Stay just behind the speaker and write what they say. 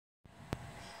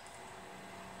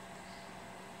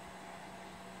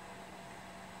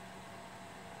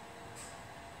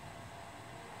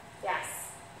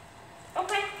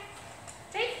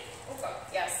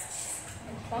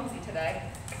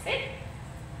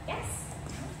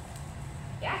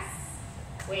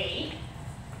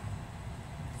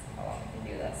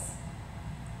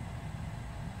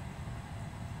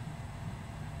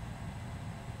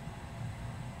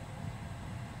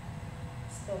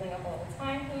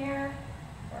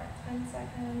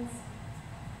hands.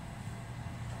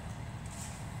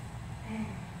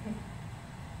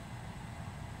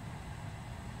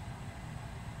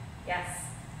 Yes.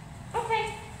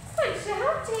 Okay. Good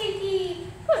job, Jakey.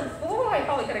 Good boy.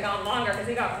 Probably could have gone longer because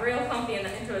he got real comfy into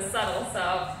his settle,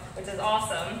 so, which is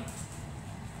awesome.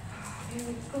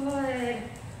 Very good.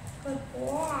 Good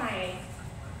boy.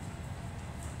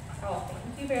 Oh,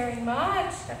 thank you very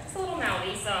much. That's just a little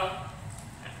mouthy, so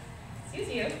excuse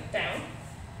you. Down.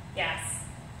 Yes.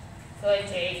 Good,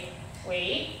 Jake.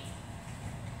 Wait.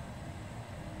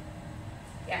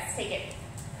 Yes, take it.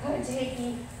 Good,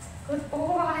 Jakey. Good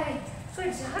boy.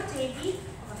 Good job, Jakey.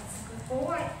 Oh, that's a good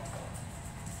boy.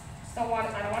 I don't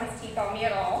want his teeth on me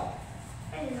at all.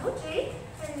 Hello, Jake.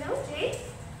 Hello, Jake.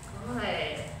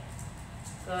 Good.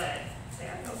 Good.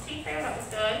 There, no teeth there. That was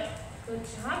good. Good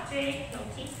job, Jake. No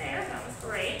teeth there. That was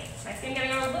great. I see him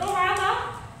getting a little riled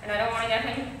up, and I don't want to get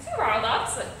him too riled up,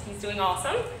 so he's doing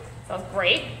awesome. So that's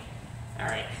great. All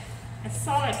right. I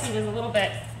saw that he was a little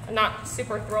bit not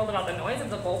super thrilled about the noise of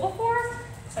the bowl before,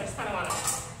 so I just kind of want to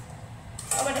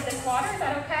open up this water. Is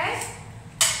that okay?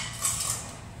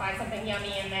 Find something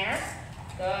yummy in there.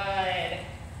 Good.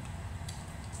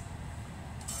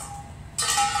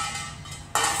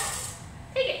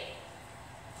 Take it.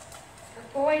 Good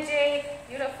boy, Jake.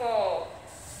 Beautiful.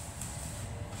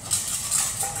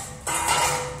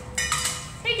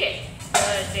 Take it.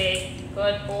 Good, Jake.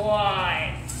 Good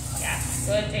boy. Yes.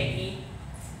 Good, Jakey.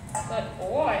 Good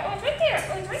boy. Oh, it's right there.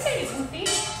 Oh, it's right there, you goofy.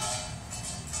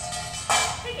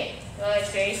 Take it. Good,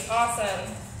 Jake. Awesome.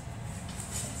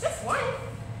 It's just one.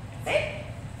 Sit.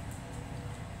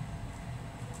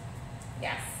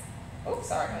 Yes. Oops,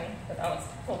 sorry, honey. But that was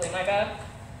totally my bad.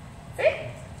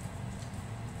 Sit.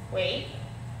 Wait.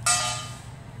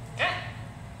 Ah.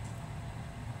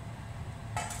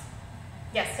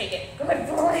 Yes, take it. Good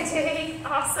boy, Jake.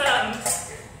 Awesome.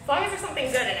 As long as there's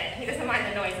something good in it. He doesn't mind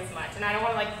the noise as much. And I don't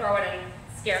want to like throw it and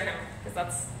scare him because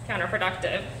that's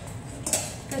counterproductive.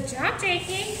 Good job,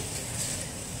 Jakey.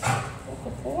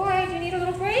 Good boy. Do you need a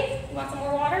little break? You want some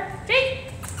more water?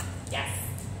 Jake? Yes.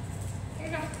 Here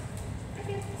you go. Right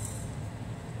here.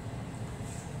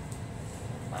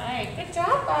 All right. Good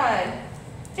job, bud.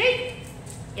 Jake?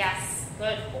 Yes.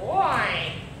 Good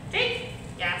boy. Jake?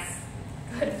 Yes.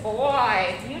 Good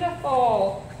boy.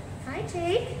 Beautiful. Hi,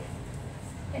 Jake.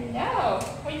 Hello.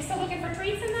 Are you still looking for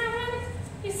treats in that one?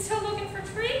 You still looking for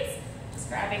treats? Just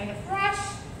grabbing the brush.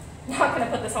 Not going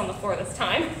to put this on the floor this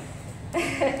time.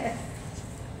 Hello,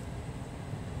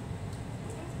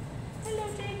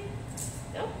 Jake.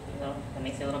 Oh, that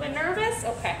makes you a little bit nervous?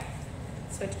 Okay.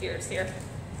 Switch gears here.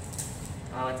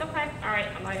 Oh, it's okay. All right,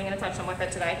 I'm not even going to touch him with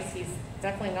it today because he's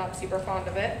definitely not super fond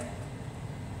of it.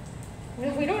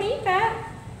 We don't eat that.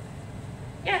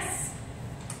 Yes.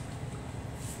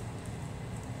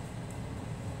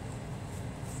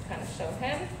 Just kind of show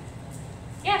him.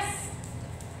 Yes.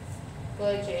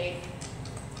 Good, Jake.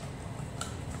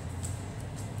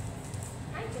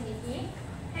 Hi, Jakey.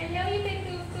 Hello, you big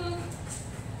goo-goo.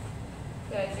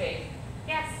 Good, Jake.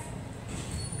 Yes.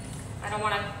 I don't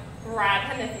want to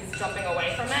grab him if he's jumping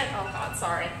away from it. Oh, God,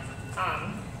 sorry.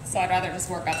 So I'd rather just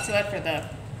work up to it for the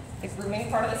grooming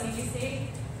part of the CGC.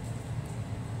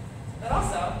 But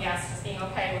also, yes, just being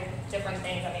okay with different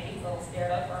things that maybe he's a little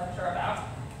scared of or unsure about.